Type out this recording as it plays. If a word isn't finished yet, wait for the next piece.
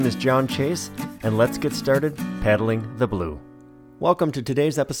is John Chase, and let's get started paddling the blue. Welcome to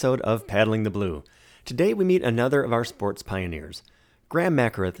today's episode of Paddling the Blue. Today we meet another of our sports pioneers. Graham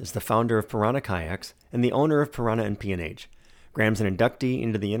McArith is the founder of Piranha Kayaks and the owner of Piranha and P&H. Graham's an inductee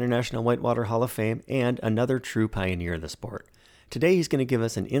into the International Whitewater Hall of Fame and another true pioneer of the sport. Today he's going to give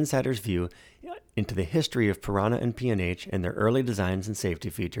us an insider's view into the history of Piranha and P&H and their early designs and safety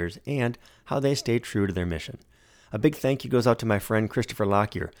features and how they stay true to their mission. A big thank you goes out to my friend Christopher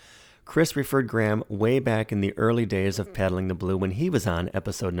Lockyer. Chris referred Graham way back in the early days of Paddling the Blue when he was on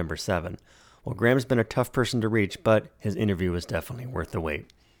episode number 7. Well, Graham's been a tough person to reach, but his interview was definitely worth the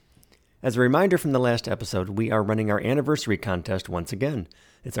wait. As a reminder from the last episode, we are running our anniversary contest once again.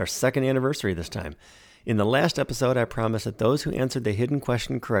 It's our second anniversary this time. In the last episode, I promised that those who answered the hidden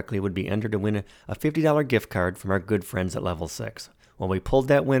question correctly would be entered to win a $50 gift card from our good friends at Level 6. Well, we pulled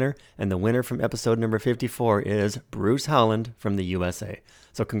that winner, and the winner from episode number 54 is Bruce Holland from the USA.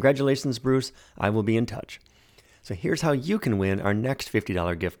 So congratulations, Bruce. I will be in touch. So here's how you can win our next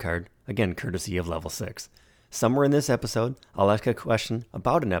 $50 gift card, again, courtesy of Level 6. Somewhere in this episode, I'll ask a question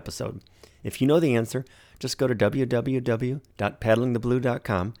about an episode. If you know the answer, just go to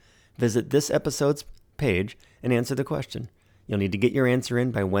www.paddlingtheblue.com, visit this episode's page, and answer the question. You'll need to get your answer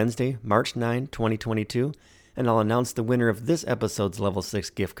in by Wednesday, March 9, 2022, and I'll announce the winner of this episode's Level 6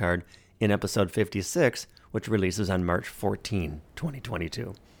 gift card in episode 56, which releases on March 14,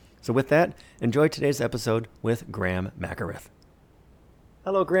 2022. So with that, enjoy today's episode with Graham McArith.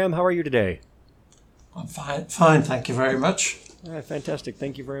 Hello, Graham. How are you today? I'm fine. Thank you very much. All right, fantastic.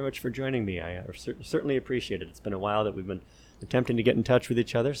 Thank you very much for joining me. I certainly appreciate it. It's been a while that we've been attempting to get in touch with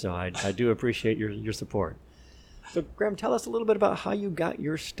each other, so I do appreciate your support. So, Graham, tell us a little bit about how you got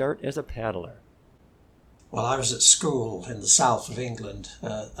your start as a paddler. Well, I was at school in the south of England,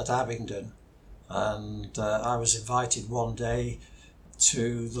 at Abingdon, and I was invited one day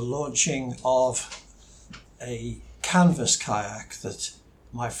to the launching of a canvas kayak that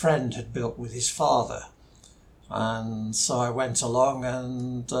my friend had built with his father. And so I went along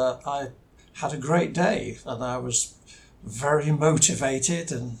and I had a great day, and I was very motivated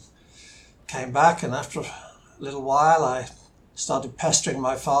and came back, and after a little while I started pestering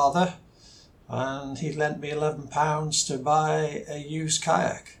my father, and he lent me £11 to buy a used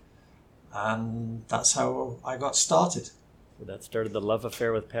kayak, and that's how I got started. So that started the love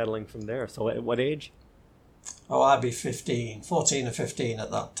affair with paddling from there. So at what age? Oh, I'd be 14 or 15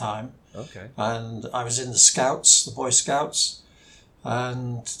 at that time. Okay. And I was in the Scouts, the Boy Scouts,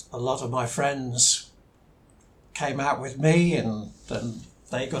 and a lot of my friends came out with me, and then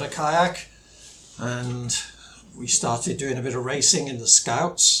they got a kayak, and we started doing a bit of racing in the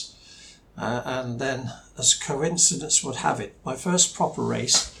Scouts. And then, as coincidence would have it, my first proper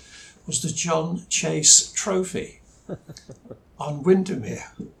race was the John Chase Trophy on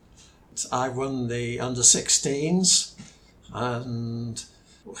Windermere. I won the under-16s, and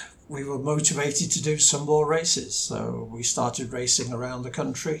we were motivated to do some more races. So we started racing around the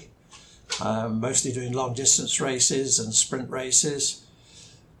country, mostly doing long-distance races and sprint races.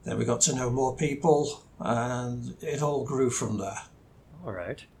 Then we got to know more people, and it all grew from there. All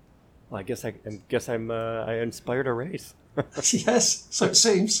right. Well, I guess I inspired a race. Yes, so it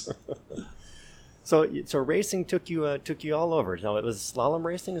seems. So racing took you all over. Now it was slalom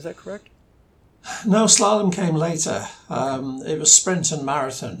racing, is that correct? No, slalom came later. It was sprint and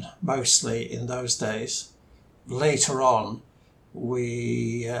marathon mostly in those days. Later on,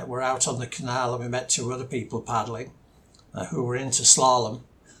 we were out on the canal and we met two other people paddling who were into slalom,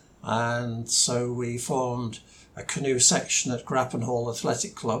 and so we formed a canoe section at Grappenhall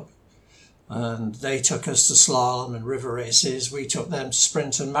Athletic Club. And they took us to slalom and river races. We took them to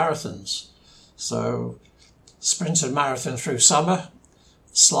sprint and marathons. So sprint and marathon through summer,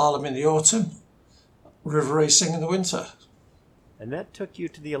 slalom in the autumn, river racing in the winter. And that took you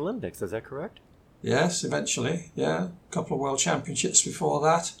to the Olympics, is that correct? Yes, eventually, yeah. A couple of world championships before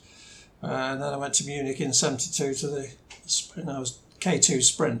that. And then I went to Munich in 72 to the sprint. I was K2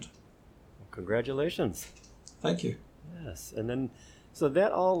 sprint. Well, congratulations. Thank you. Yes, and then so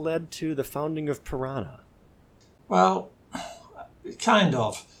that all led to the founding of Piranha. Well, kind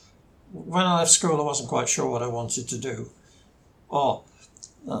of. When I left school, I wasn't quite sure what I wanted to do.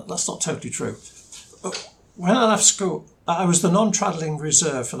 That's not totally true. When I left school, I was the non-travelling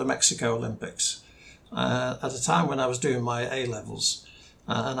reserve for the Mexico Olympics at a time when I was doing my A-levels,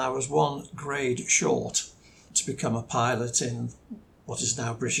 and I was one grade short to become a pilot in what is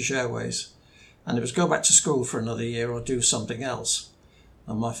now British Airways. And it was go back to school for another year or do something else.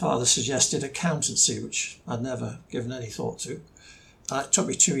 And my father suggested accountancy, which I'd never given any thought to. And it took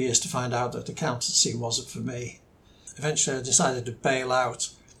me 2 years to find out that accountancy wasn't for me. Eventually I decided to bail out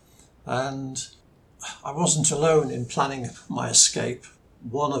And I wasn't alone in planning my escape.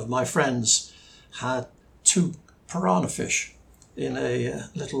 One of my friends had 2 piranha fish in a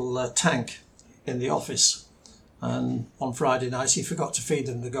little tank in the office. And on Friday night he forgot to feed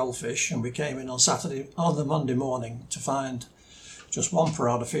them the goldfish, and we came in on the Monday morning to find just 1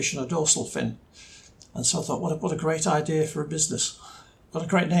 piranha fish and a dorsal fin. And so I thought, what a great idea for a business. What a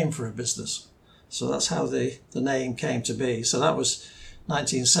great name for a business. So that's how the name came to be. So that was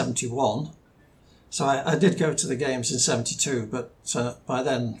 1971. So I did go to the games in 72, but by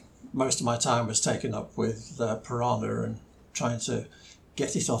then most of my time was taken up with piranha and trying to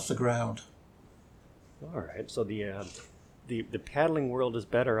get it off the ground. All right. So the paddling world is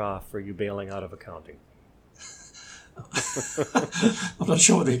better off for you bailing out of accounting. I'm not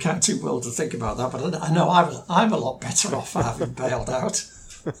sure the accounting world to think about that, but I know I'm a lot better off for having bailed out.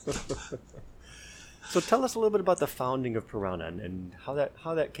 So tell us a little bit about the founding of Piranha and how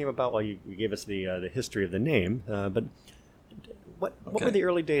that came about. Well, you gave us the history of the name, but what were the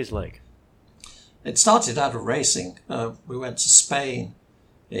early days like? It started out of racing. We went to Spain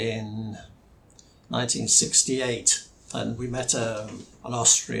in 1968, and we met an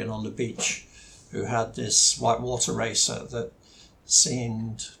Austrian on the beach who had this whitewater racer that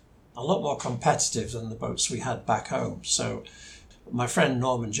seemed a lot more competitive than the boats we had back home. So my friend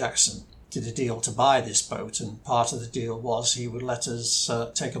Norman Jackson did a deal to buy this boat, and part of the deal was he would let us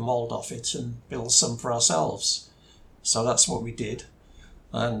take a mould off it and build some for ourselves. So that's what we did,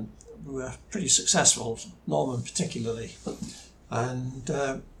 and we were pretty successful, Norman particularly, and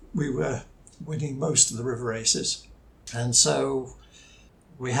we were winning most of the river races. And so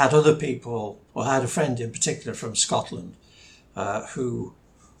we had other people, well, I had a friend in particular from Scotland who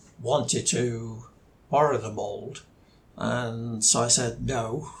wanted to borrow the mould, and so I said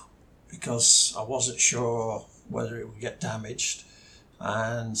no, because I wasn't sure whether it would get damaged.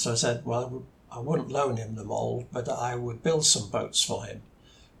 And so I said, well, I wouldn't loan him the mould, but I would build some boats for him.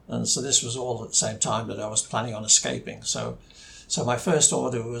 And so this was all at the same time that I was planning on escaping. So my first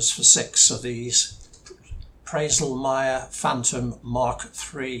order was for 6 of these Preiselmeier Phantom Mark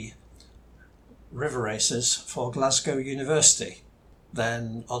III river races for Glasgow University.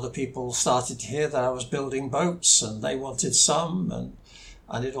 Then other people started to hear that I was building boats, and they wanted some,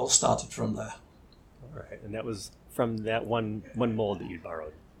 and it all started from there. All right, and that was from that one mold that you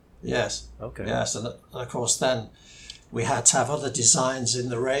borrowed? Yes. Okay. Yes, and of course then we had to have other designs in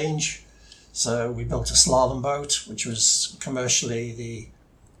the range. So we built a slalom boat, which was commercially the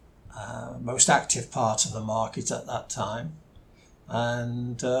most active part of the market at that time.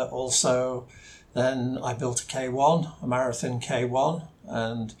 And also then I built a K1, a marathon K1,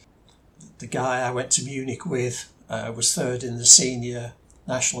 and the guy I went to Munich with was 3rd in the senior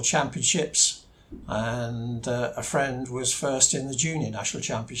national championships, and a friend was 1st in the junior national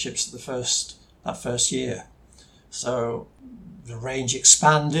championships that first year. So the range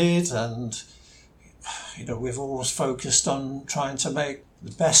expanded, and we've always focused on trying to make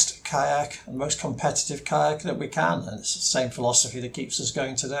the best kayak and most competitive kayak that we can, and it's the same philosophy that keeps us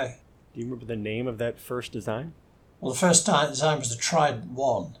going today. Do you remember the name of that first design? Well, the first design was the Trident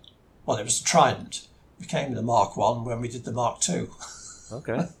 1. Well, it was the Trident. It became the Mark 1 when we did the Mark 2.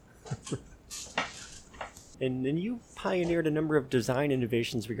 Okay. And then you pioneered a number of design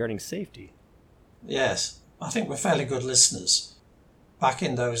innovations regarding safety. Yes, I think we're fairly good listeners. Back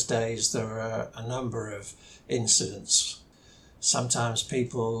in those days, there were a number of incidents. Sometimes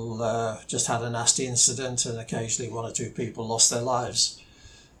people just had a nasty incident, and occasionally 1 or 2 people lost their lives.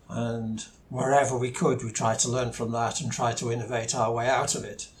 And wherever we could, we tried to learn from that and try to innovate our way out of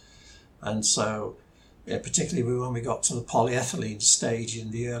it. And so, particularly when we got to the polyethylene stage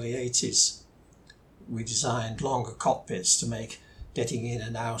in the early 80s, we designed longer cockpits to make getting in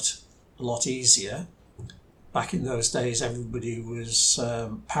and out a lot easier. Back in those days, everybody was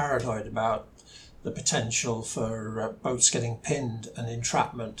paranoid about the potential for boats getting pinned and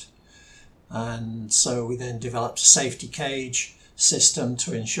entrapment. And so we then developed a safety cage system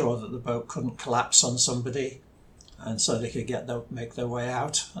to ensure that the boat couldn't collapse on somebody, and so they could make their way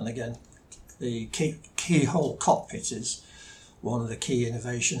out. And again, the keyhole cockpit is one of the key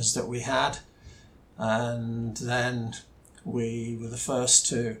innovations that we had. And then we were the first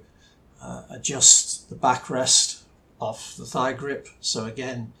to adjust the backrest of the thigh grip, so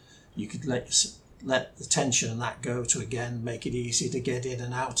again you could let the tension and that go to again make it easy to get in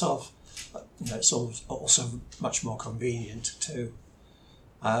and out of. But, it's also much more convenient too.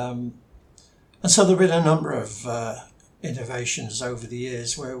 And so there have been a number of innovations over the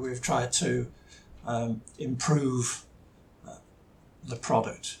years where we've tried to improve the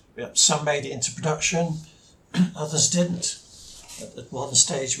product. Some made it into production, others didn't. At one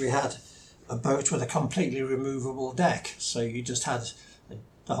stage we had a boat with a completely removable deck, so you just had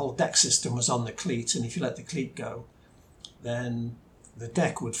the whole deck system was on the cleat, and if you let the cleat go, then the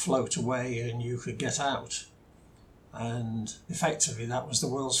deck would float away and you could get out. And effectively that was the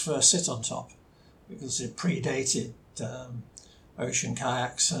world's first sit on top, because it predated ocean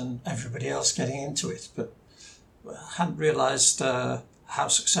kayaks and everybody else getting into it, but I hadn't realised how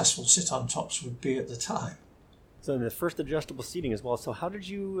successful sit on tops would be at the time. So the first adjustable seating as well. So how did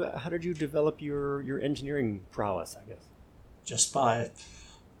you develop your engineering prowess, I guess? Just by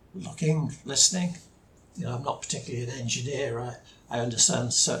looking, listening. I'm not particularly an engineer. I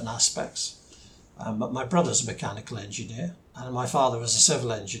understand certain aspects. But my brother's a mechanical engineer and my father was a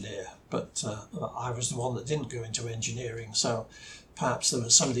civil engineer. But I was the one that didn't go into engineering. So perhaps there were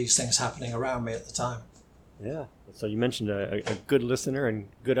some of these things happening around me at the time. Yeah. So you mentioned a good listener and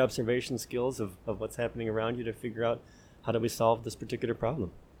good observation skills of what's happening around you to figure out how do we solve this particular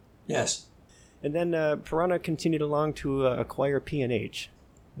problem. Yes. And then Piranha continued along to acquire P&H.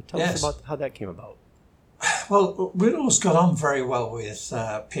 Tell us about how that came about. Well, we'd always got on very well with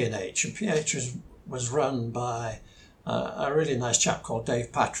P&H, and P&H was run by a really nice chap called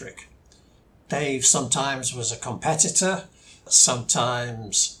Dave Patrick. Dave sometimes was a competitor.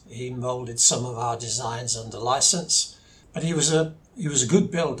 Sometimes he moulded some of our designs under license, but he was a good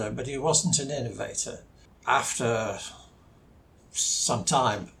builder, but he wasn't an innovator. After some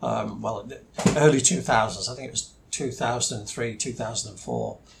time, early 2000s, I think it was 2003,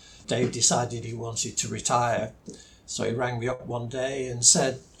 2004, Dave decided he wanted to retire. So he rang me up one day and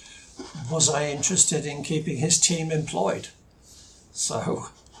said, was I interested in keeping his team employed? So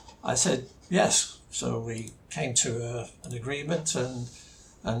I said, yes. So we came to an agreement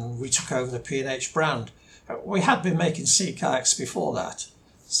and we took over the P&H brand. We had been making sea kayaks before that.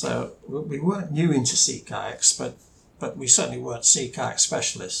 So we weren't new into sea kayaks, but we certainly weren't sea kayak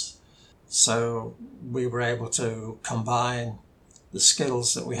specialists. So we were able to combine the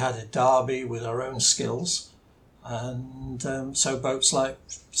skills that we had at Derby with our own skills. And so boats like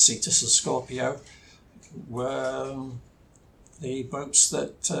Cetus and Scorpio were the boats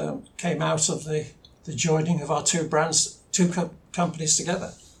that came out of the joining of our two brands, companies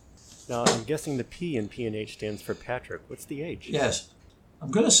together. Now, I'm guessing the P in P&H stands for Patrick. What's the H? Yes. I'm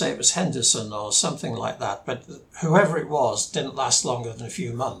going to say it was Henderson or something like that, but whoever it was didn't last longer than a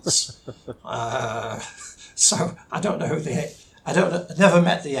few months. So I don't know who the H... I never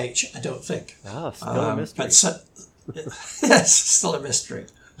met the H, I don't think. Still a mystery. Yes, still a mystery.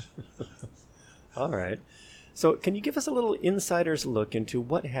 All right. So can you give us a little insider's look into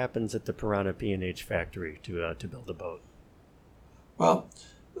what happens at the Piranha P&H factory to build a boat? Well,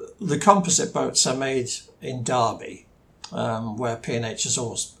 the composite boats are made in Derby, where P&H has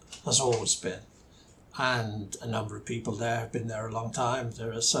always been. And a number of people there have been there a long time.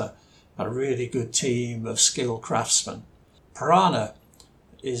 There is a really good team of skilled craftsmen. Piranha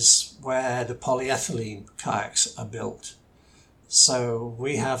is where the polyethylene kayaks are built. So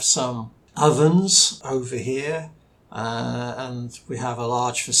we have some ovens over here, and we have a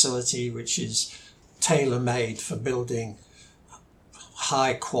large facility which is tailor-made for building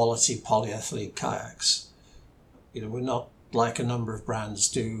high-quality polyethylene kayaks. We're not like a number of brands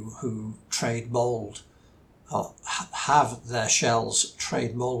do who trade mould or have their shells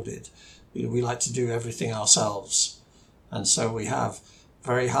trade moulded. We like to do everything ourselves. And so we have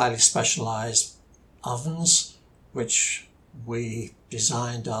very highly specialised ovens, which we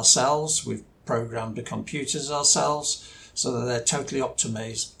designed ourselves. We've programmed the computers ourselves so that they're totally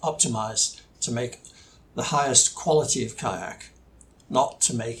optimised to make the highest quality of kayak, not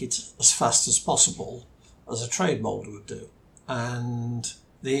to make it as fast as possible as a trade moulder would do. And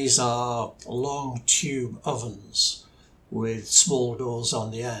these are long tube ovens with small doors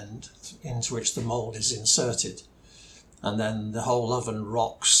on the end into which the mould is inserted. And then the whole oven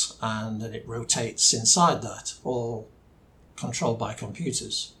rocks and then it rotates inside that, all controlled by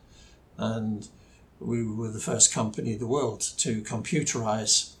computers. And we were the first company in the world to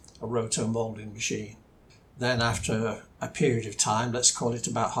computerize a roto-molding machine. Then after a period of time, let's call it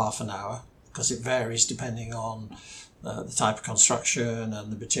about half an hour, because it varies depending on the type of construction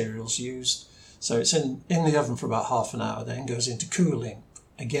and the materials used. So it's in the oven for about half an hour, then goes into cooling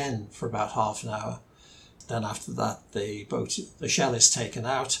again for about half an hour. Then after that, the shell is taken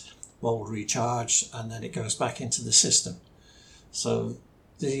out, mold recharged, and then it goes back into the system. So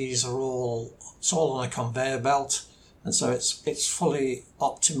these are it's all on a conveyor belt, and so it's fully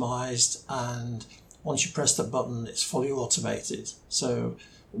optimized, and once you press the button, it's fully automated. So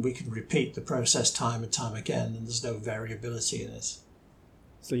we can repeat the process time and time again, and there's no variability in it.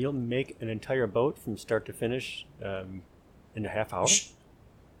 So you'll make an entire boat from start to finish In a half hour?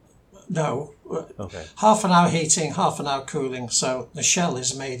 No, Okay. half an hour heating, half an hour cooling. So the shell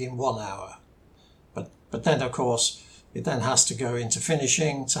is made in 1 hour. But then, of course, it then has to go into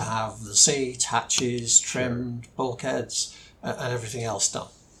finishing to have the seat, hatches, trimmed, bulkheads, and everything else done.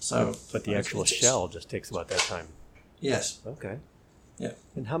 So, But the actual shell just takes about that time. Yes. Okay. Yeah.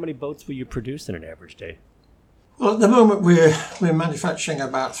 And how many boats will you produce in an average day? Well, at the moment we're manufacturing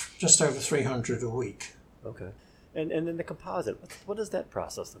about just over 300 a week. Okay. And then the composite, what does that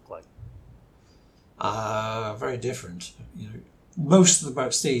process look like? Very different. Most of the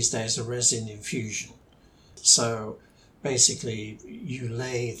boats these days are resin infusion. So basically, you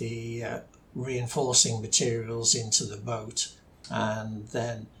lay the reinforcing materials into the boat, and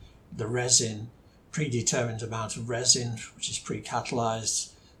then the resin, predetermined amount of resin, which is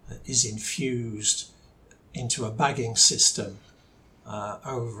pre-catalyzed, is infused into a bagging system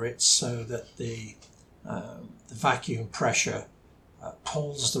over it, so that the vacuum pressure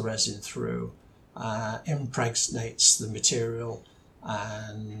pulls the resin through, impregnates the material,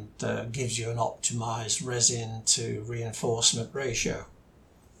 and gives you an optimized resin to reinforcement ratio.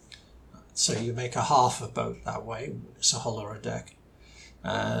 So you make a half a boat that way. It's a hull or a deck,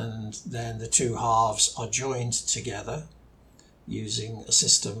 and then the two halves are joined together using a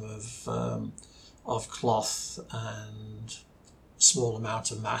system of cloth and a small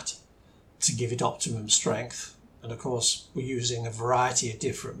amount of mat to give it optimum strength. And of course, we're using a variety of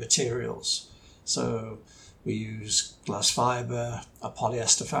different materials. So we use glass fibre, a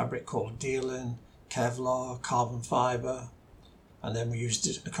polyester fabric called Deolin, Kevlar, carbon fibre, and then we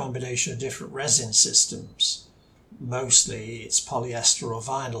used a combination of different resin systems. Mostly it's polyester or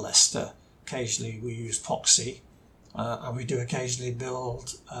vinyl ester. Occasionally we use epoxy, and we do occasionally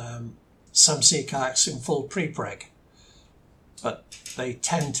build some sea kayaks in full pre-preg, but they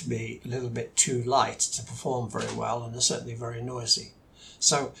tend to be a little bit too light to perform very well, and they're certainly very noisy.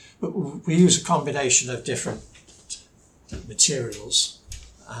 So we use a combination of different materials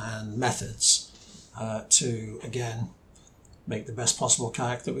and methods to, again, make the best possible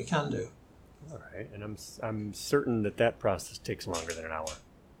kayak that we can do. All right, and I'm certain that process takes longer than an hour.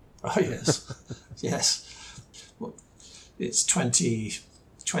 Oh, yes. Yes. Well, it's 20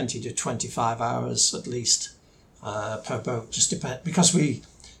 to 25 hours at least per boat, just depend, because we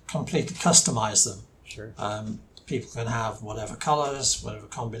completely customize them. Sure. People can have whatever colours, whatever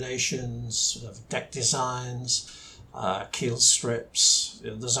combinations, whatever deck designs, keel strips.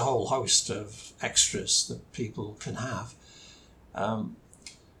 There's a whole host of extras that people can have.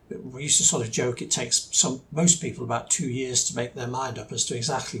 We used to sort of joke it takes most people about 2 years to make their mind up as to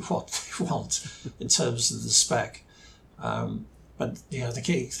exactly what they want in terms of the spec. But the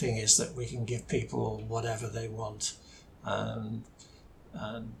key thing is that we can give people whatever they want, and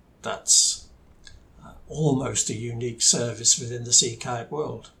that's almost a unique service within the sea kayak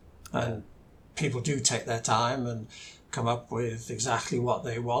world. And people do take their time and come up with exactly what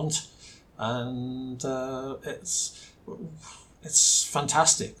they want, and it's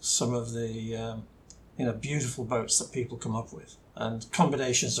fantastic, some of the beautiful boats that people come up with, and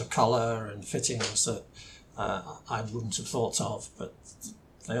combinations of colour and fittings that I wouldn't have thought of, but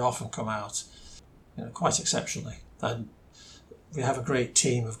they often come out quite exceptionally. And we have a great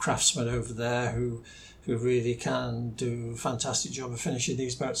team of craftsmen over there who really can do a fantastic job of finishing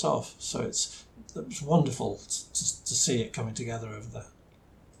these boats off. So it's wonderful to see it coming together over there.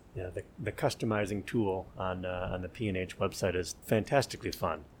 Yeah, the customizing tool on the P&H website is fantastically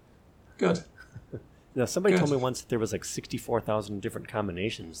fun. Good. Now, somebody told me once that there was like 64,000 different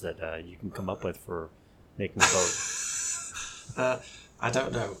combinations that you can come up with for making a boat. I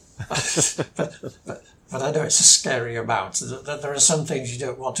don't know, but I know it's a scary amount. There are some things you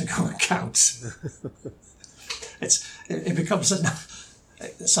don't want to go and count. It becomes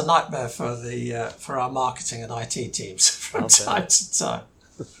it's a nightmare for our marketing and IT teams from time to time.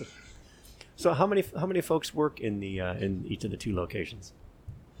 So how many folks work in each of the two locations?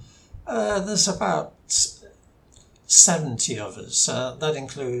 There's about 70 of us. That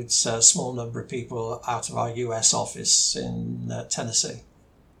includes a small number of people out of our US office in Tennessee.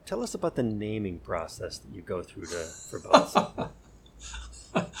 Tell us about the naming process that you go through for boats.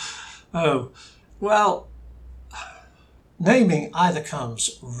 Oh, well, naming either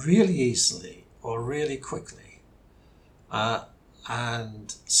comes really easily or really quickly.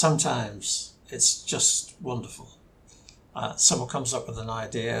 And sometimes it's just wonderful. Someone comes up with an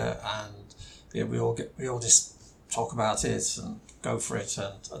idea, and we all just talk about it and go for it,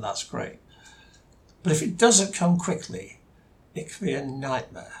 and that's great. But if it doesn't come quickly, it can be a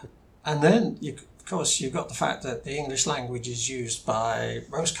nightmare. And then, of course, you've got the fact that the English language is used by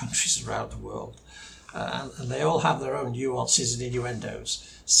most countries around the world, and they all have their own nuances and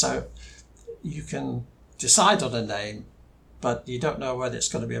innuendos. So you can decide on a name, but you don't know whether it's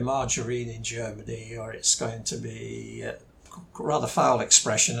going to be a margarine in Germany or it's going to be a rather foul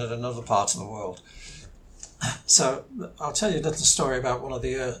expression in another part of the world. So I'll tell you a little story about one of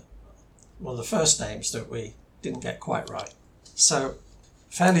the first names that we didn't get quite right. So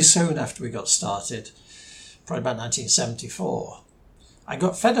fairly soon after we got started, probably about 1974, I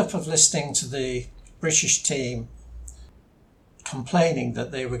got fed up of listening to the British team complaining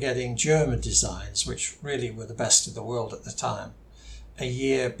that they were getting German designs, which really were the best in the world at the time, a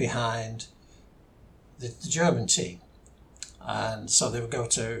year behind the German team. And so they would go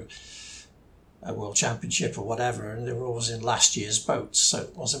to a world championship or whatever, and they were always in last year's boats, so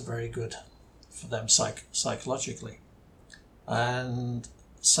it wasn't very good for them psychologically. And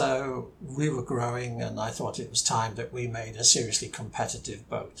so we were growing, and I thought it was time that we made a seriously competitive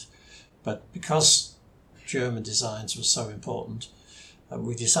boat. But because German designs were so important,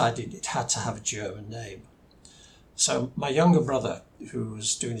 we decided it had to have a German name. So my younger brother, who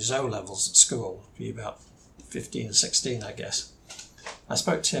was doing his O-levels at school, he was about 15 or 16, I guess, I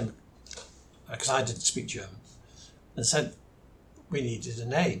spoke to him, because I didn't speak German, and said we needed a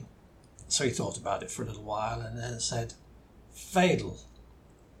name. So he thought about it for a little while and then said, Wedel.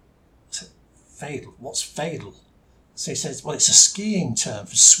 I said, Wedel? What's Wedel? So he says, well, it's a skiing term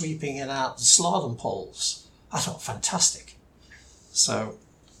for sweeping in out the slalom poles. I thought, fantastic. So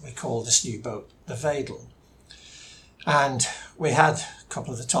we called this new boat the Wedel. And we had a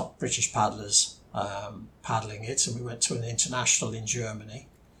couple of the top British paddlers paddling it, and we went to an international in Germany.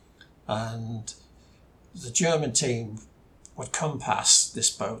 And the German team would come past this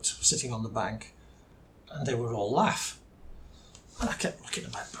boat sitting on the bank, and they would all laugh. And I kept looking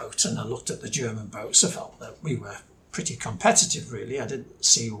at my boat, and I looked at the German boats. I felt that we were pretty competitive, really. I didn't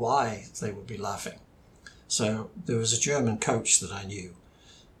see why they would be laughing. So there was a German coach that I knew,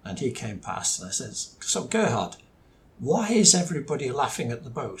 and he came past, and I said, so Gerhard, why is everybody laughing at the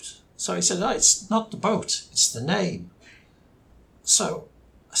boat? So he said, no, it's not the boat, it's the name. So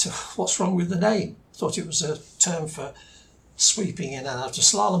I said, what's wrong with the name? Thought it was a term for sweeping in and out of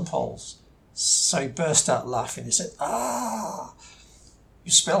slalom poles. So he burst out laughing. He said,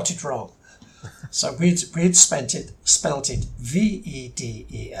 you spelt it wrong. So we'd spelt it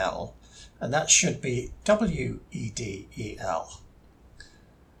Vedel, and that should be Wedel.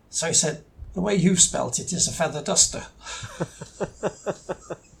 So he said, the way you've spelt it is a feather duster.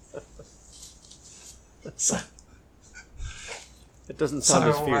 So, it doesn't sound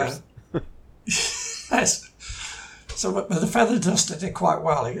as fierce. Yes. So, but the feather duster did quite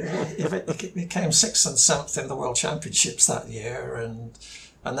well. It became 6th and 7th in the World Championships that year,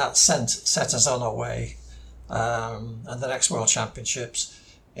 and that set us on our way. And the next World Championships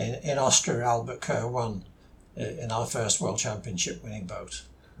in Austria, Albert Kerr won in our first World Championship winning boat,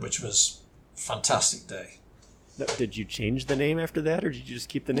 which was a fantastic day. Now, did you change the name after that, or did you just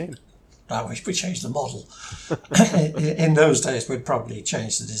keep the name? No, we changed the model. In those days, we'd probably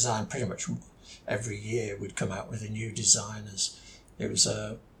change the design pretty much every year. We'd come out with a new design. It was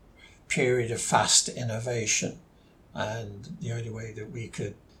a period of fast innovation, and the only way that we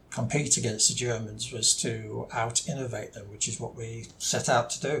could compete against the Germans was to out-innovate them, which is what we set out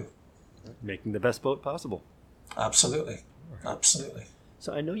to do. Making the best boat possible. Absolutely. Absolutely.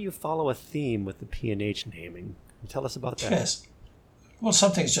 So I know you follow a theme with the P&H naming. Tell us about that. Yes. Well,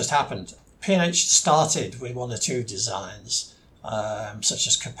 something's just happened. P&H started with one or two designs, such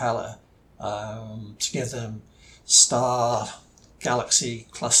as Capella, to give them star, galaxy,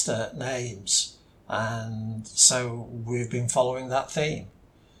 cluster names. And so we've been following that theme.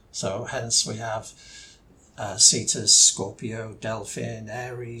 So hence we have Cetus, Scorpio, Delphin,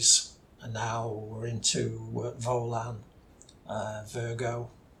 Aries, and now we're into Volan, Virgo.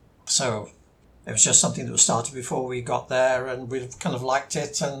 So it was just something that was started before we got there, and we kind of liked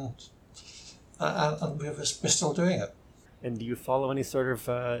it, and we're still doing it. And do you follow any sort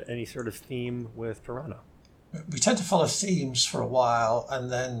of theme with Piranha? We tend to follow themes for a while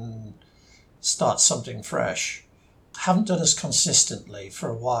and then start something fresh. Haven't done as consistently for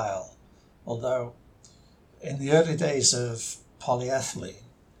a while, although in the early days of polyethylene,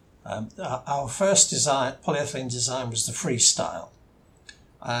 our first polyethylene design was the freestyle,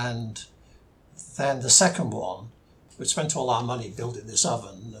 and then the second one, we spent all our money building this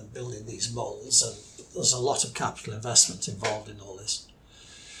oven and building these molds, and there's a lot of capital investment involved in all this.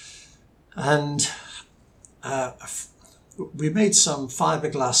 And we made some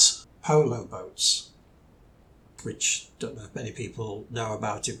fiberglass polo boats, which don't know if many people know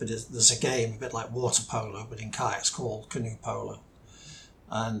about it, but there's a game a bit like water polo, but in kayaks, called canoe polo.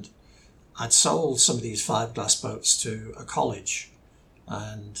 And I'd sold some of these fiberglass boats to a college,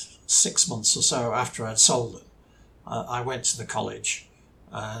 and 6 months or so after I'd sold them, I went to the college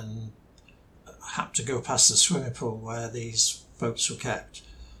and happened to go past the swimming pool where these boats were kept,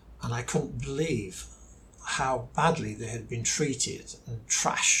 and I couldn't believe how badly they had been treated and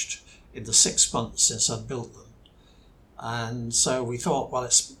trashed in the 6 months since I'd built them. And so we thought, well,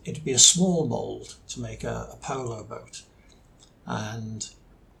 it'd be a small mould to make a polo boat. And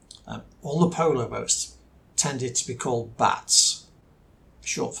all the polo boats tended to be called BATs,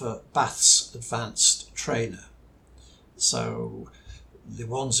 short for Bath's Advanced Trainer. So the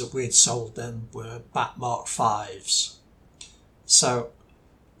ones that we'd sold them were BAT Mark 5s. So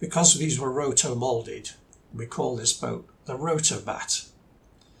because these were roto-moulded, we call this boat the Rotobat.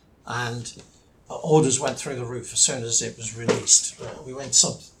 And orders went through the roof as soon as it was released. We went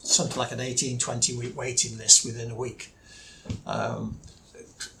something like an 18-20 week waiting list within a week.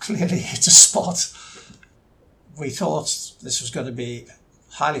 Clearly hit a spot. We thought this was going to be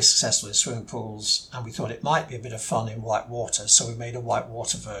highly successful in swimming pools, and we thought it might be a bit of fun in white water, so we made a white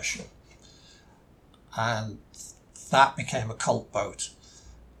water version. And that became a cult boat.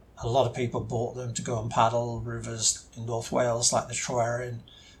 A lot of people bought them to go and paddle rivers in North Wales like the Tryweryn,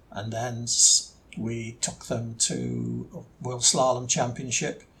 and then we took them to World Slalom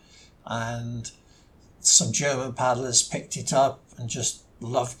Championship, and some German paddlers picked it up and just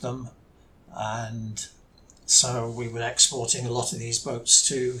loved them, and so we were exporting a lot of these boats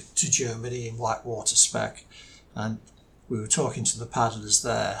to Germany in white water spec. And we were talking to the paddlers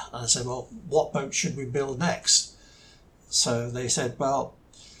there, and I said, well, what boat should we build next? So they said, well,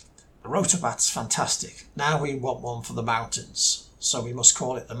 the Rotobat's fantastic. Now we want one for the mountains, so we must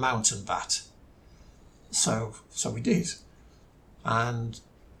call it the Mountain Bat. So we did. And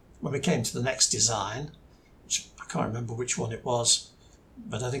when we came to the next design, which I can't remember which one it was,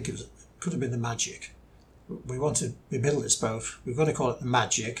 but I think it could have been the Magic. We built this boat, we've got to call it the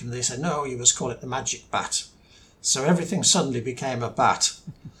Magic, and they said, no, you must call it the Magic Bat. So everything suddenly became a bat.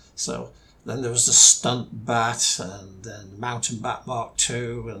 So then there was the Stunt Bat, and then Mountain Bat Mark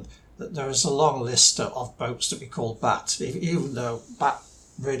II, and there was a long list of boats that we called Bat, even though Bat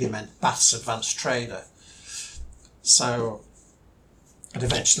really meant Bath's Advanced Trainer. So, and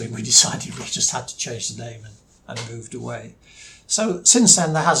eventually we decided we just had to change the name and moved away. So since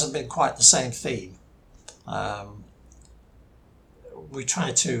then there hasn't been quite the same theme. We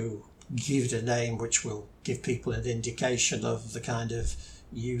try to give it a name which will give people an indication of the kind of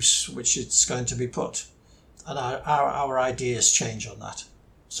use which it's going to be put. And our ideas change on that.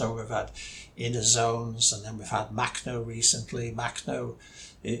 So we've had Inner Zones, and then we've had Machno recently. Machno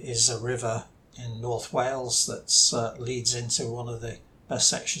is a river in North Wales that leads into one of the best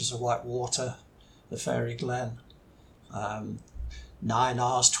sections of white water, the Fairy Glen.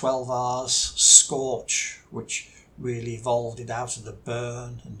 9Rs, 12Rs, Scorch, which really evolved it out of the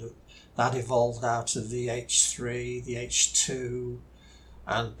Burn, and that evolved out of the H3, the H2,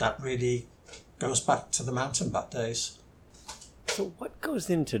 and that really goes back to the Mountain Bat days. So what goes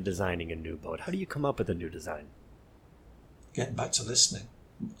into designing a new boat? How do you come up with a new design? Getting back to listening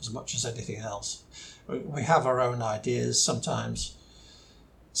as much as anything else. We have our own ideas. Sometimes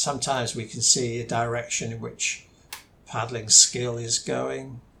we can see a direction in which paddling skill is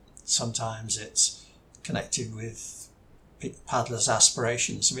going. Sometimes it's connected with paddlers'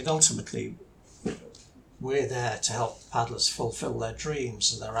 aspirations. I mean, ultimately, we're there to help paddlers fulfill their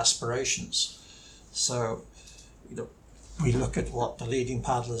dreams and their aspirations. So, we look at what the leading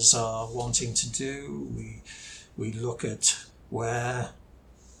paddlers are wanting to do. We look at where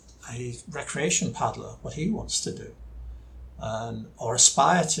a recreation paddler, what he wants to do, or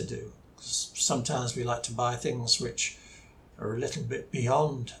aspire to do. Sometimes we like to buy things which are a little bit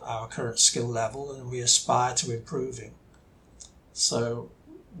beyond our current skill level, and we aspire to improving. So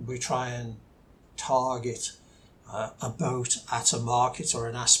we try and target a boat at a market or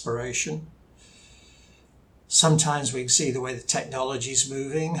an aspiration. Sometimes we can see the way the technology is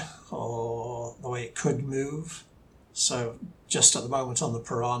moving or the way it could move. So just at the moment on the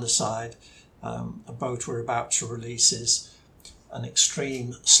Piranha side, a boat we're about to release is an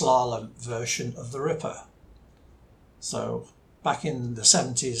extreme slalom version of the Ripper. So back in the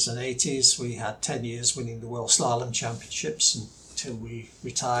 70s and 80s, we had 10 years winning the World Slalom Championships until we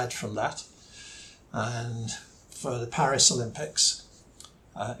retired from that. And for the Paris Olympics,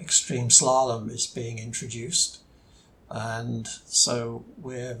 extreme slalom is being introduced. And so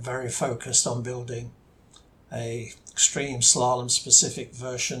we're very focused on building a extreme slalom specific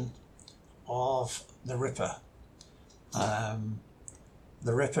version of the Ripper.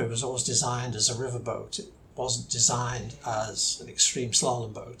 The Ripper was always designed as a riverboat. It wasn't designed as an extreme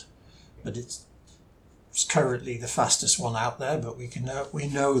slalom boat. but it's currently the fastest one out there. But we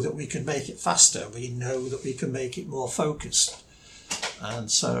know that we can make it faster. We know that we can make it more focused, and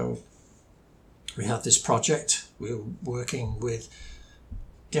so we have this project. We're working with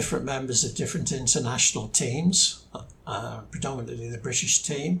different members of different international teams, predominantly the British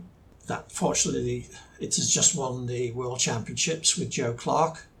team. That fortunately, it has just won the World Championships with Joe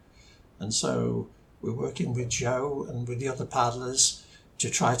Clark, and so we're working with Joe and with the other paddlers to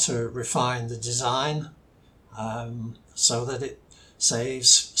try to refine the design so that it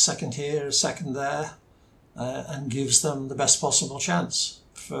saves a second here, a second there, and gives them the best possible chance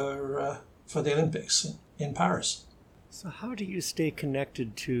for the Olympics in Paris. So how do you stay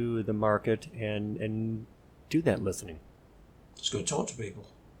connected to the market and do that listening? Just go talk to people.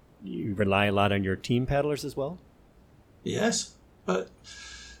 You rely a lot on your team paddlers as well? Yes, but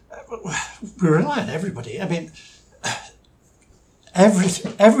we rely on everybody. I mean,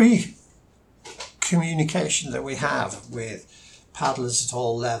 every communication that we have with paddlers at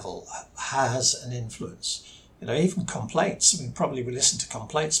all level has an influence. You know, even complaints. I mean, probably we listen to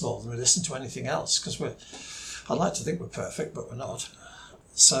complaints more than we listen to anything else because I'd like to think we're perfect, but we're not.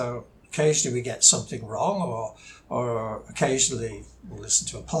 So occasionally we get something wrong, or occasionally we'll listen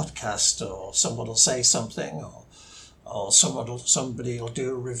to a podcast, or someone will say something, or somebody will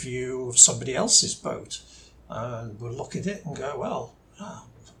do a review of somebody else's boat, and we'll look at it and go, well,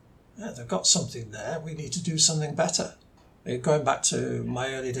 yeah, they've got something there. We need to do something better. Going back to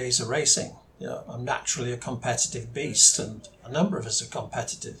my early days of racing, you know, I'm naturally a competitive beast, and a number of us are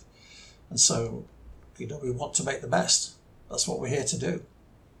competitive, and so, you know, we want to make the best. That's what we're here to do,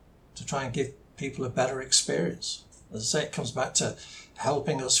 to try and give people a better experience. As I say, it comes back to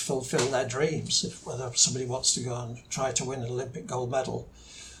helping us fulfill their dreams. Whether somebody wants to go and try to win an Olympic gold medal,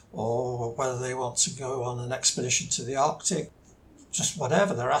 or whether they want to go on an expedition to the Arctic, just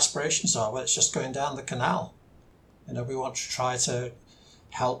whatever their aspirations are, whether it's just going down the canal. You know, we want to try to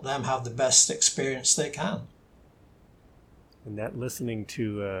help them have the best experience they can. And that listening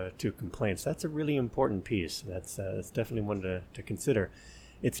to complaints, that's a really important piece. That's definitely one to consider.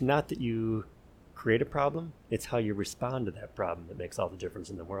 It's not that you create a problem, it's how you respond to that problem that makes all the difference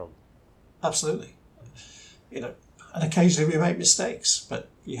in the world. Absolutely. You know, and occasionally we make mistakes, but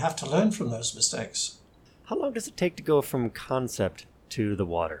you have to learn from those mistakes. How long does it take to go from concept to the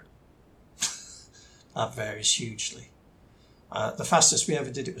water? That varies hugely. The fastest we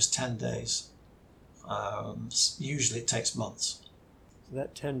ever did it was 10 days. Usually it takes months. So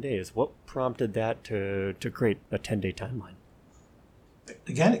that 10 days, what prompted that to create a 10-day timeline?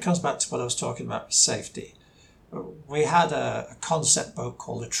 Again, it comes back to what I was talking about with safety. We had a concept boat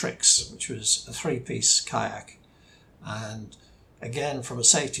called the Trix, which was a 3-piece kayak. And again, from a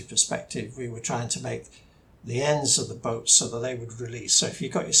safety perspective, we were trying to make the ends of the boat so that they would release. So if you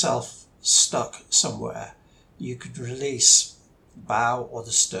got yourself stuck somewhere, you could release the bow or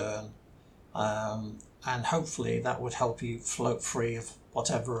the stern, and hopefully that would help you float free of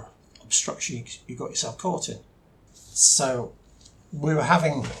whatever obstruction you got yourself caught in. So we were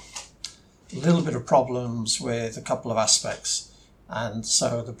having a little bit of problems with a couple of aspects, and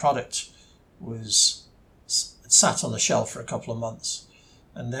so the product was sat on the shelf for a couple of months,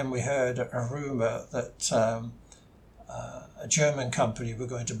 and then we heard a rumour that a German company were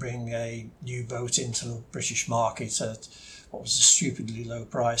going to bring a new boat into the British market at what was a stupidly low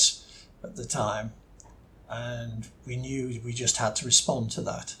price at the time, and we knew we just had to respond to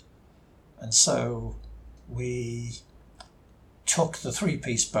that. And so we took the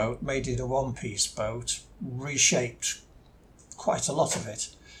 3-piece boat, made it a 1-piece boat, reshaped quite a lot of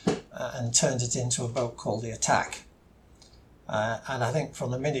it, and turned it into a boat called the Attack. And I think from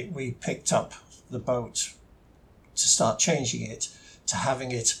the minute we picked up the boat to start changing it, to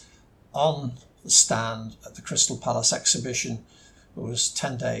having it on the stand at the Crystal Palace exhibition, it was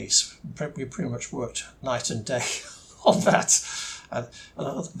 10 days. We pretty much worked night and day on that.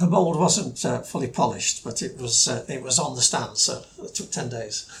 The mould wasn't fully polished, but it was on the stand, so it took 10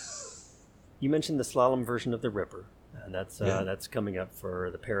 days. You mentioned the slalom version of the Ripper, and that's coming up for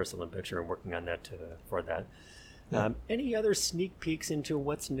the Paris Olympics. You're working on that for that. Yeah. Any other sneak peeks into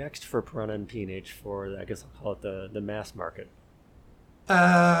what's next for Piranha and P&H for, I guess I'll call it the mass market?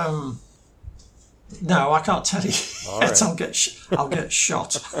 No, I can't tell you. Right. I'll get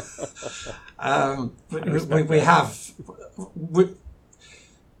shot. We have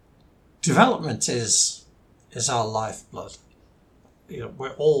development is our lifeblood. You know,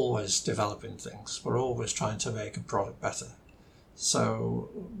 we're always developing things. We're always trying to make a product better. So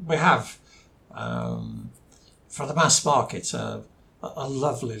we have, for the mass market, a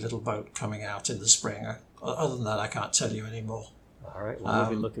lovely little boat coming out in the spring. Other than that, I can't tell you any more. All right, well, we'll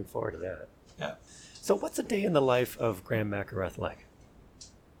be looking forward to that. Yeah. So what's a day in the life of Graham McArath like?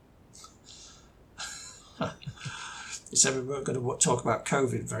 You said we weren't going to talk about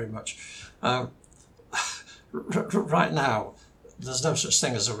COVID very much. Right now, there's no such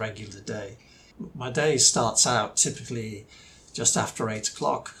thing as a regular day. My day starts out typically just after 8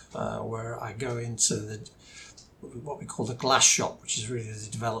 o'clock, where I go into what we call the glass shop, which is really the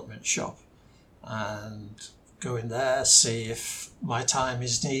development shop, and go in there, see if my time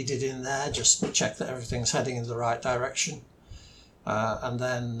is needed in there, just check that everything's heading in the right direction. And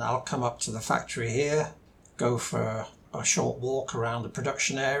then I'll come up to the factory here, go for a short walk around the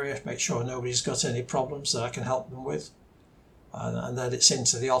production area, make sure nobody's got any problems that I can help them with. And then it's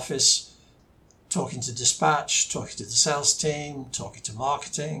into the office, talking to dispatch, talking to the sales team, talking to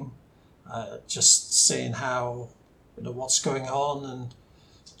marketing, just seeing how, what's going on and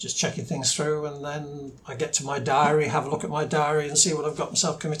just checking things through. And then I get to my diary, have a look at my diary and see what I've got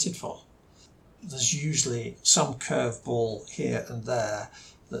myself committed for. There's usually some curveball here and there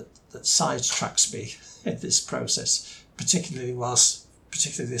that sidetracks me in this process, particularly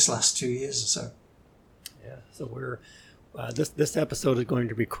this last 2 years or so. Yeah, so we're this episode is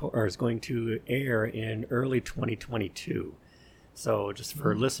going to air in early 2022. So just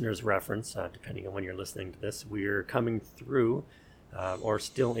for listeners' reference, depending on when you're listening to this, we're coming through, or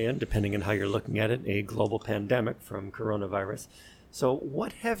still in, depending on how you're looking at it, a global pandemic from coronavirus. So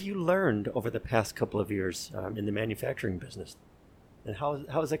what have you learned over the past couple of years in the manufacturing business? And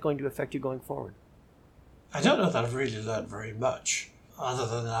how is that going to affect you going forward? I don't know that I've really learned very much, other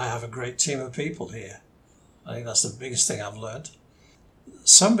than I have a great team of people here. I think that's the biggest thing I've learned.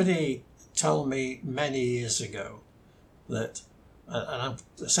 Somebody told me many years ago that, and I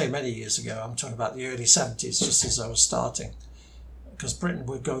say many years ago, I'm talking about the early 70s, just as I was starting, because Britain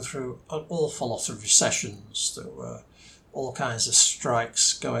would go through an awful lot of recessions. There were all kinds of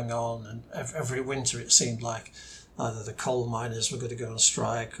strikes going on, and every winter it seemed like either the coal miners were going to go on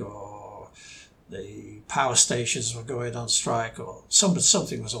strike, or the power stations were going on strike, or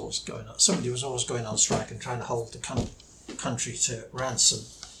something was always going on. Somebody was always going on strike and trying to hold the country to ransom.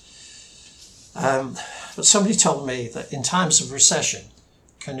 But somebody told me that in times of recession,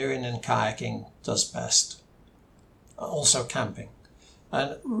 canoeing and kayaking does best. Also camping.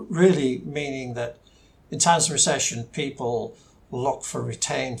 And really meaning that in times of recession, people look for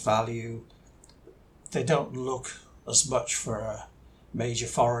retained value. They don't look as much for a major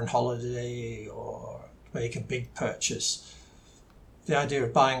foreign holiday or make a big purchase. The idea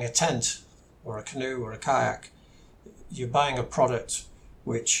of buying a tent or a canoe or a kayak, you're buying a product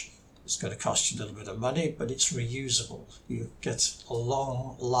which is going to cost you a little bit of money, but it's reusable. You get a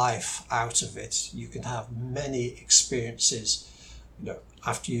long life out of it. You can have many experiences.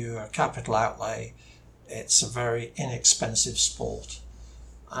 After your capital outlay, it's a very inexpensive sport.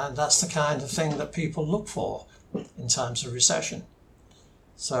 And that's the kind of thing that people look for in times of recession.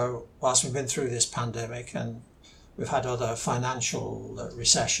 So whilst we've been through this pandemic and we've had other financial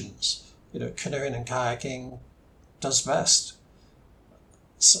recessions, canoeing and kayaking does best.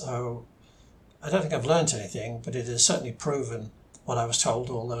 So I don't think I've learned anything, but it has certainly proven what I was told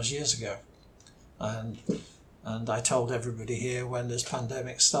all those years ago. And I told everybody here when this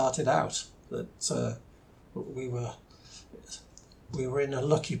pandemic started out that we were in a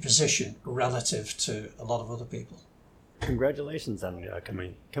lucky position relative to a lot of other people. Congratulations on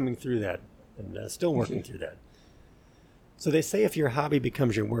coming through that and still working through that. So they say if your hobby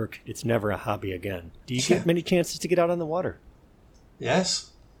becomes your work, it's never a hobby again. Do you get many chances to get out on the water?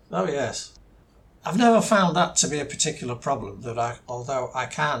 Yes. Oh, yes. I've never found that to be a particular problem, although I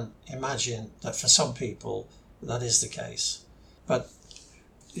can imagine that for some people that is the case. But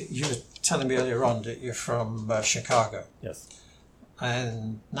you were telling me earlier on that you're from Chicago. Yes.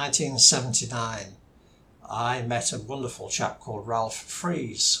 In 1979, I met a wonderful chap called Ralph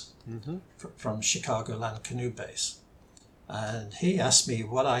Fries from Chicagoland Canoe Base. And he asked me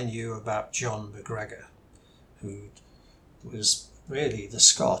what I knew about John McGregor, who was really the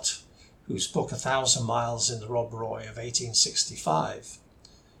Scot whose book 1,000 Miles in the Rob Roy of 1865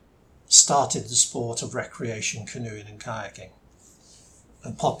 started the sport of recreation canoeing and kayaking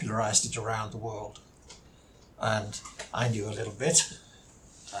and popularised it around the world. And I knew a little bit,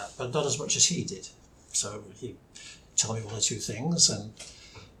 but not as much as he did. So he told me one or two things, and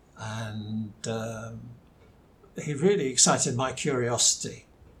he really excited my curiosity.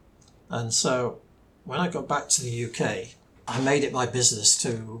 And so when I got back to the UK, I made it my business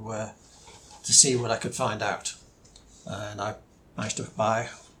to see what I could find out. And I managed to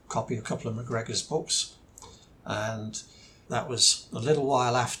copy a couple of McGregor's books. And that was a little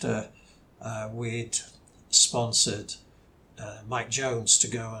while after we'd sponsored Mike Jones to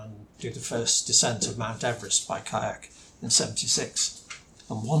go and do the first descent of Mount Everest by kayak in '76.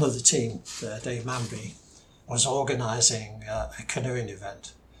 And one of the team, Dave Manby, was organising a canoeing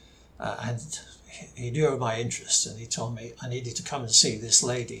event. And he knew of my interest, and he told me I needed to come and see this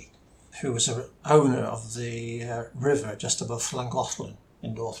lady who was an owner of the river just above Llangollen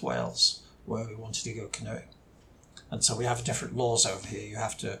in North Wales, where we wanted to go canoeing. And so we have different laws over here. You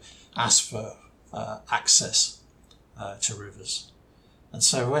have to ask for access to rivers. And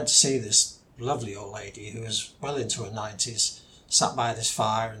so we went to see this lovely old lady who was well into her 90s, sat by this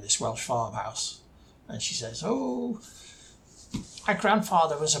fire in this Welsh farmhouse. And she says, "Oh, my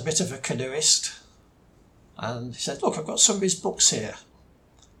grandfather was a bit of a canoeist." And he said, "Look, I've got some of his books here."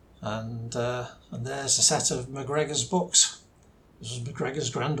 And there's a set of MacGregor's books. This was MacGregor's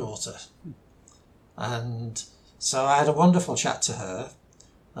granddaughter. And so I had a wonderful chat to her.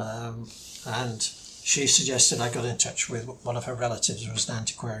 And she suggested I got in touch with one of her relatives who was an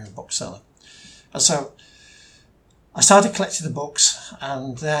antiquarian bookseller. And so I started collecting the books,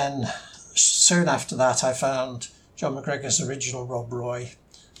 and then soon after that I found John MacGregor's original Rob Roy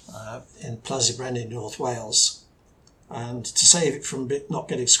in Plasibren in North Wales. And to save it from not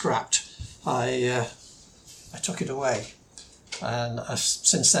getting scrapped, I took it away. And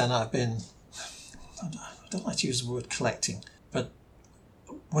since then I've been, I don't like to use the word collecting, but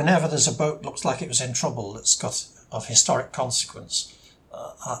whenever there's a boat looks like it was in trouble that's got of historic consequence,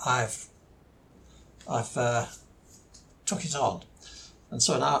 I've took it on. And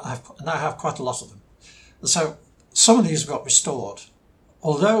so now I have quite a lot of them. And so some of these have got restored.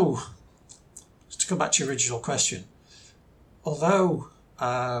 Although, to come back to your original question, although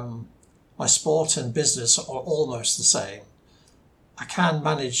my sport and business are almost the same, I can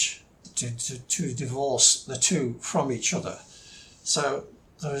manage to divorce the two from each other. So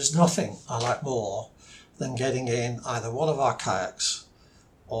there is nothing I like more than getting in either one of our kayaks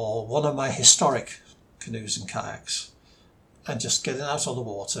or one of my historic canoes and kayaks and just getting out on the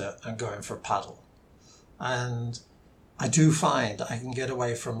water and going for a paddle. And I do find I can get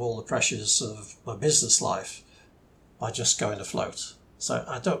away from all the pressures of my business life by just going afloat. So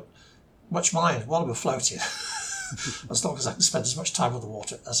I don't much mind while I'm floating, as long as I can spend as much time on the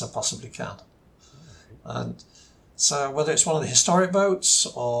water as I possibly can. And so whether it's one of the historic boats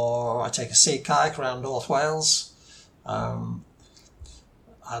or I take a sea kayak around North Wales,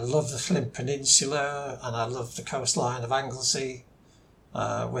 I love the Flint Peninsula and I love the coastline of Anglesey.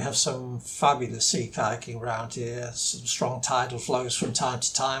 We have some fabulous sea kayaking around here, some strong tidal flows from time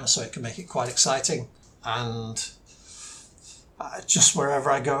to time, so it can make it quite exciting. And just wherever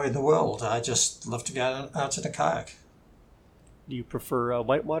I go in the world, I just love to get out in a kayak. Do you prefer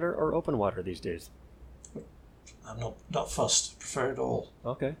whitewater or open water these days? I'm not fussed, prefer it all.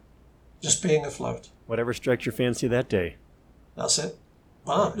 Okay. Just being afloat. Whatever strikes your fancy that day. That's it.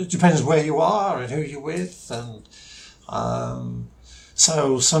 Well, it depends where you are and who you're with, and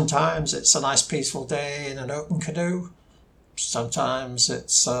so sometimes it's a nice peaceful day in an open canoe. Sometimes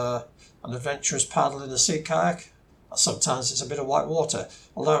it's an adventurous paddle in a sea kayak. Sometimes it's a bit of white water.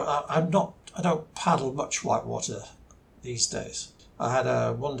 Although I don't paddle much white water these days. I had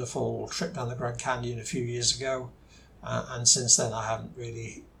a wonderful trip down the Grand Canyon a few years ago, and since then I haven't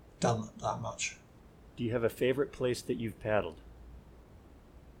really done that much. Do you have a favorite place that you've paddled?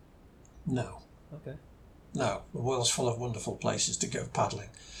 No. Okay. No, the world's full of wonderful places to go paddling.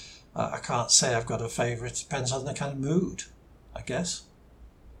 I can't say I've got a favourite. It depends on the kind of mood, I guess.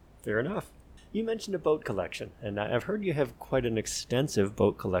 Fair enough. You mentioned a boat collection, and I've heard you have quite an extensive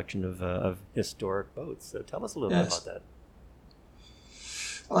boat collection of historic boats. So tell us a little bit about that.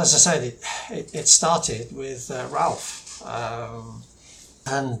 Well, as I said, it started with Ralph.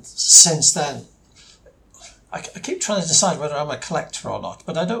 And since then, I keep trying to decide whether I'm a collector or not,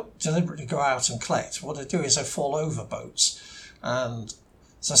 but I don't deliberately go out and collect. What I do is I fall over boats. And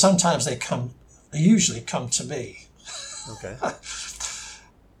so sometimes they usually come to me. Okay.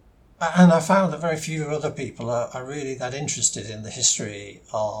 And I found that very few other people are really that interested in the history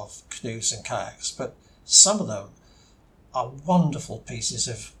of canoes and kayaks, but some of them are wonderful pieces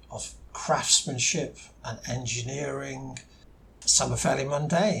of craftsmanship and engineering. Some are fairly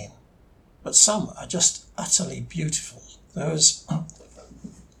mundane, but some are just utterly beautiful. There was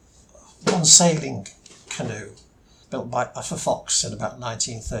one sailing canoe built by Uffa Fox in about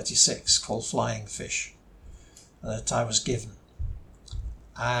 1936 called Flying Fish that I was given.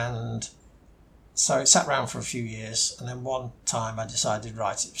 And so it sat around for a few years, and then one time I decided,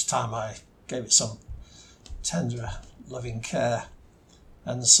 right, it was time I gave it some tender, loving care.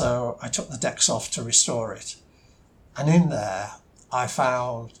 And so I took the decks off to restore it. And in there I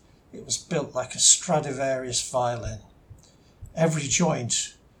found it was built like a Stradivarius violin. every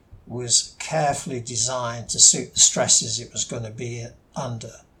joint was carefully designed to suit the stresses it was going to be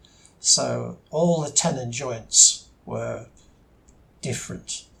under. So all the tenon joints were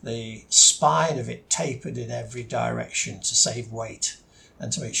different. The spine of it tapered in every direction to save weight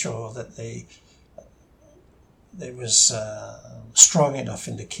and to make sure that it was strong enough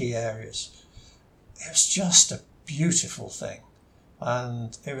in the key areas. It was just a beautiful thing.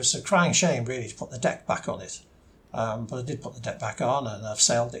 And it was a crying shame really to put the deck back on it. But I did put the deck back on, and I've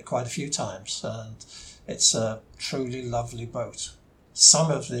sailed it quite a few times, and it's a truly lovely boat.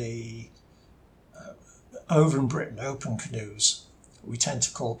 Some of the over in Britain open canoes we tend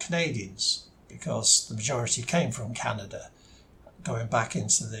to call Canadians, because the majority came from Canada, going back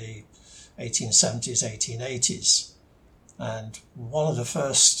into the 1870s, 1880s. And one of the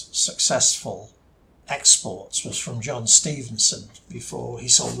first successful exports was from John Stevenson before he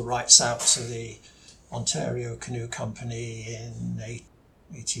sold the rights out to the Ontario Canoe Company in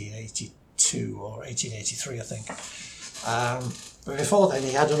 1882 or 1883, I think. But before then,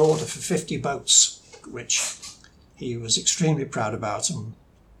 he had an order for 50 boats, which he was extremely proud about, and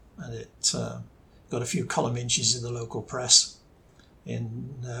it got a few column inches in the local press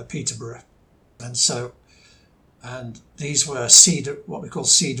in Peterborough. And these were what we call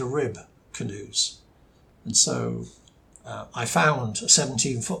cedar rib canoes. And so I found a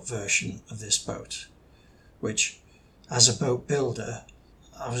 17-foot version of this boat, which, as a boat builder,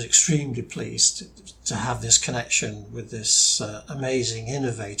 I was extremely pleased to have this connection with this amazing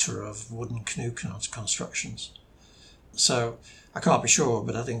innovator of wooden canoe constructions. So I can't be sure,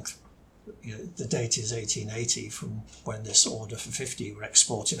 but I think the date is 1880 from when this order for 50 were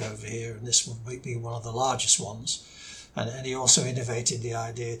exported over here, and this would be one of the largest ones. And he also innovated the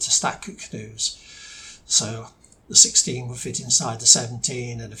idea to stack canoes. So the 16 would fit inside the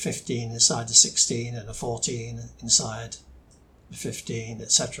 17, and a 15 inside the 16, and a 14 inside the 15,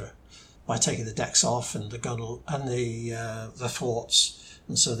 etc. By taking the decks off and the gunnel and the thwarts,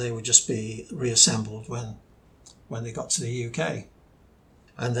 and so they would just be reassembled when they got to the UK.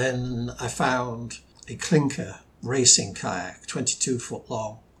 And then I found a clinker racing kayak, 22 foot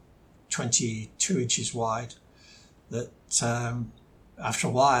long, 22 inches wide, that after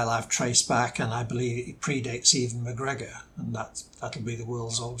a while I've traced back, and I believe it predates even McGregor, and that'll be the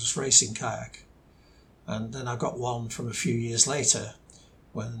world's oldest racing kayak. And then I got one from a few years later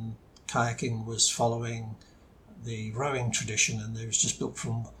when kayaking was following the rowing tradition, and it was just built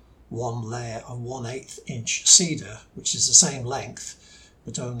from one layer of 1/8 inch cedar, which is the same length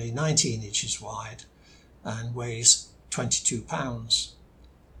but only 19 inches wide and weighs 22 pounds.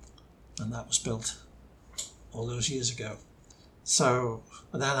 And that was built all those years ago. So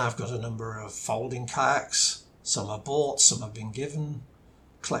then I've got a number of folding kayaks. Some I bought, some I've been given.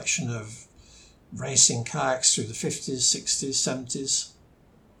 Collection of racing kayaks through the 50s, 60s, 70s.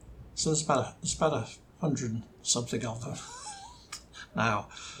 So there's about 100 something of them now.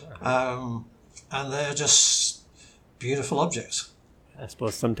 And they're just beautiful objects. I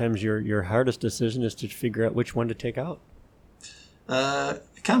suppose sometimes your hardest decision is to figure out which one to take out.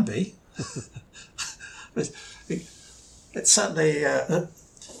 It can be. But it's certainly,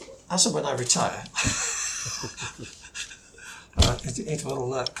 as of when I retire, it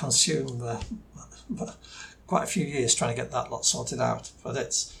will consume quite a few years trying to get that lot sorted out.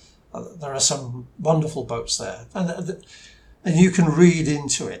 But there are some wonderful boats there. And you can read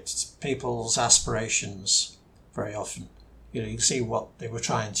into it people's aspirations very often. You can see what they were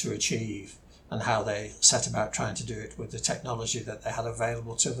trying to achieve and how they set about trying to do it with the technology that they had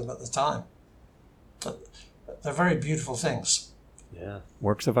available to them at the time. But they're very beautiful things. Yeah,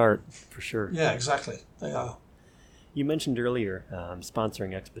 works of art, for sure. Yeah, exactly. They are. You mentioned earlier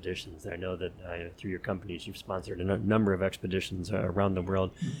sponsoring expeditions. I know that through your companies you've sponsored a number of expeditions around the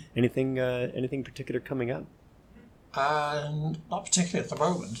world. Mm-hmm. Anything particular coming up? Not particularly at the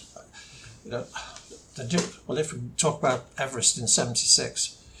moment. Well, if we talk about Everest in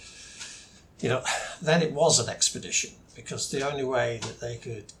 76, then it was an expedition, because the only way that they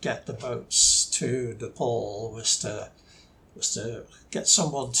could get the boats to Nepal was to get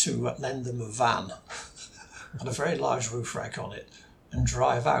someone to lend them a van and a very large roof rack on it and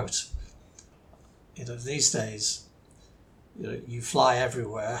drive out. These days, you fly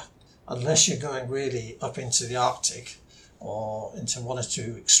everywhere, unless you're going really up into the Arctic or into one or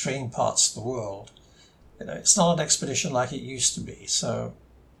two extreme parts of the world. It's not an expedition like it used to be, so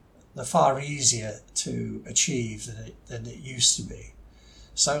they're far easier to achieve than it used to be.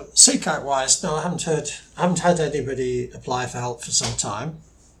 So sea kayak wise, no, I haven't had anybody apply for help for some time.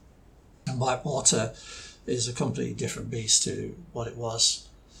 And whitewater is a completely different beast to what it was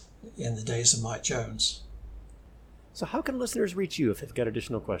in the days of Mike Jones. So how can listeners reach you if they've got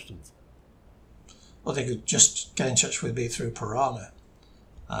additional questions? Well, they could just get in touch with me through Piranha.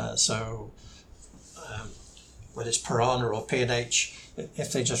 Whether it's Piranha or P&H,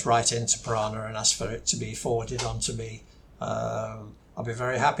 if they just write into Piranha and ask for it to be forwarded on to me, I'll be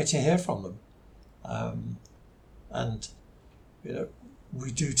very happy to hear from them. And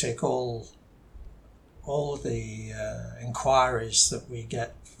we do take all the inquiries that we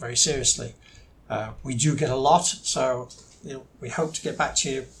get very seriously. We do get a lot, so we hope to get back to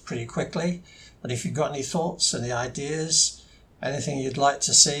you pretty quickly. But if you've got any thoughts, any ideas, anything you'd like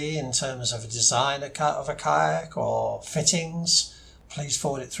to see in terms of a design of a kayak or fittings, please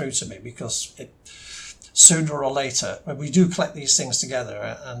forward it through to me, because sooner or later, we do collect these things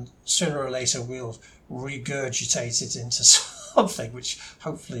together, and sooner or later we'll regurgitate it into something which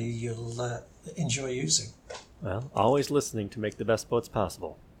hopefully you'll enjoy using. Well, always listening to make the best boats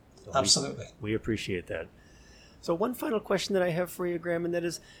possible. So Absolutely. We appreciate that. So one final question that I have for you, Graham, and that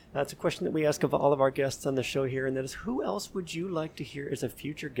is, it's a question that we ask of all of our guests on the show here, and that is, who else would you like to hear as a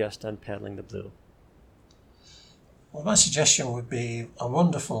future guest on Paddling the Blue? Well, my suggestion would be a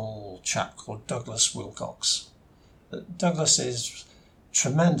wonderful chap called Douglas Wilcox. Douglas is a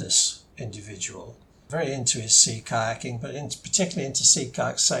tremendous individual, very into his sea kayaking, but particularly into sea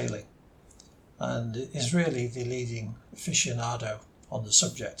kayak sailing, and is really the leading aficionado on the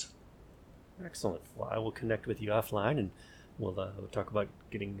subject. Excellent. Well, I will connect with you offline, and we'll talk about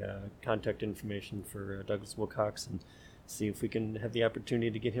getting contact information for Douglas Wilcox and see if we can have the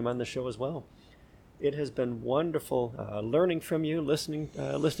opportunity to get him on the show as well. It has been wonderful learning from you, listening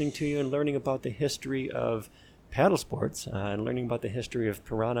to you, and learning about the history of paddle sports, and learning about the history of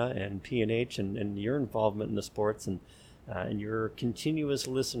Piranha and P&H and your involvement in the sports, and your continuous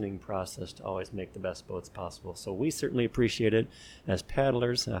listening process to always make the best boats possible. So we certainly appreciate it as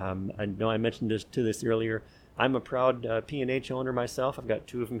paddlers. I know I mentioned this earlier. I'm a proud P&H owner myself. I've got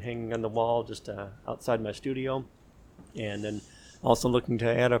 2 of them hanging on the wall just outside my studio, and then also looking to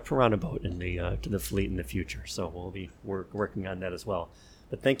add a Piranha boat to the fleet in the future. So we'll be working on that as well.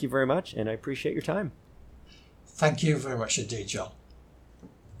 But thank you very much, and I appreciate your time. Thank you very much indeed, John.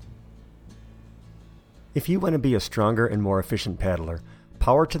 If you want to be a stronger and more efficient paddler,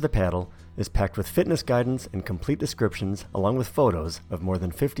 Power to the Paddle is packed with fitness guidance and complete descriptions, along with photos of more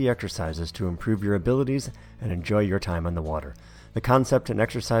than 50 exercises to improve your abilities and enjoy your time on the water. The concept and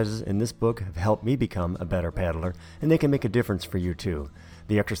exercises in this book have helped me become a better paddler, and they can make a difference for you too.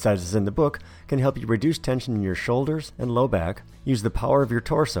 The exercises in the book can help you reduce tension in your shoulders and low back, use the power of your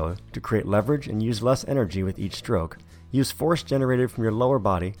torso to create leverage and use less energy with each stroke, use force generated from your lower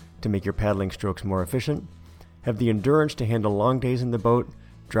body to make your paddling strokes more efficient, have the endurance to handle long days in the boat,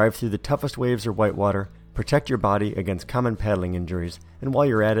 drive through the toughest waves or whitewater, protect your body against common paddling injuries, and while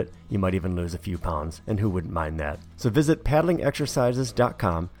you're at it, you might even lose a few pounds, and who wouldn't mind that? So visit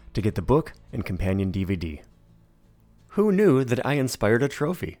paddlingexercises.com to get the book and companion DVD. Who knew that I inspired a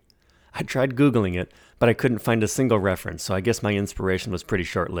trophy? I tried Googling it, but I couldn't find a single reference, so I guess my inspiration was pretty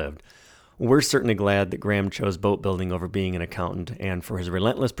short-lived. We're certainly glad that Graham chose boat building over being an accountant, and for his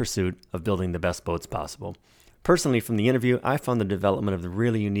relentless pursuit of building the best boats possible. Personally, from the interview, I found the development of the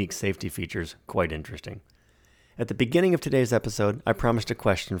really unique safety features quite interesting. At the beginning of today's episode, I promised a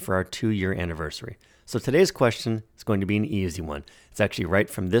question for our 2-year anniversary. So today's question is going to be an easy one. It's actually right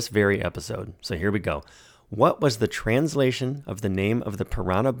from this very episode. So here we go. What was the translation of the name of the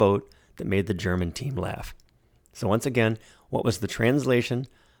Piranha boat that made the German team laugh? So once again, what was the translation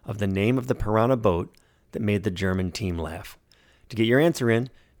of the name of the Piranha boat that made the German team laugh? To get your answer in,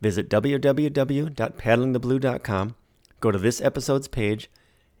 visit www.paddlingtheblue.com, go to this episode's page,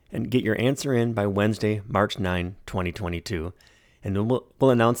 and get your answer in by Wednesday, March 9, 2022. And then we'll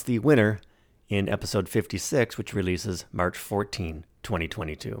announce the winner in episode 56, which releases March 14,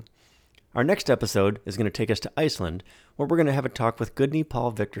 2022. Our next episode is going to take us to Iceland, where we're going to have a talk with Gudny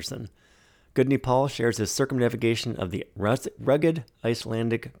Paul Victorson. Gudny Paul shares his circumnavigation of the rugged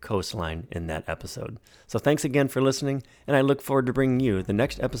Icelandic coastline in that episode. So thanks again for listening, and I look forward to bringing you the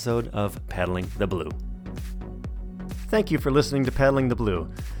next episode of Paddling the Blue. Thank you for listening to Paddling the Blue.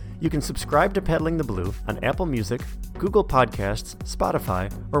 You can subscribe to Paddling the Blue on Apple Music, Google Podcasts,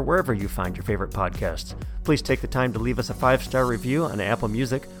 Spotify, or wherever you find your favorite podcasts. Please take the time to leave us a 5-star review on Apple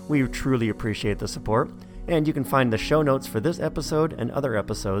Music. We truly appreciate the support. And you can find the show notes for this episode and other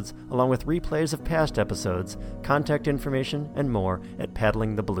episodes, along with replays of past episodes, contact information, and more at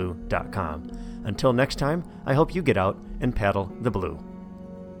paddlingtheblue.com. Until next time, I hope you get out and paddle the blue.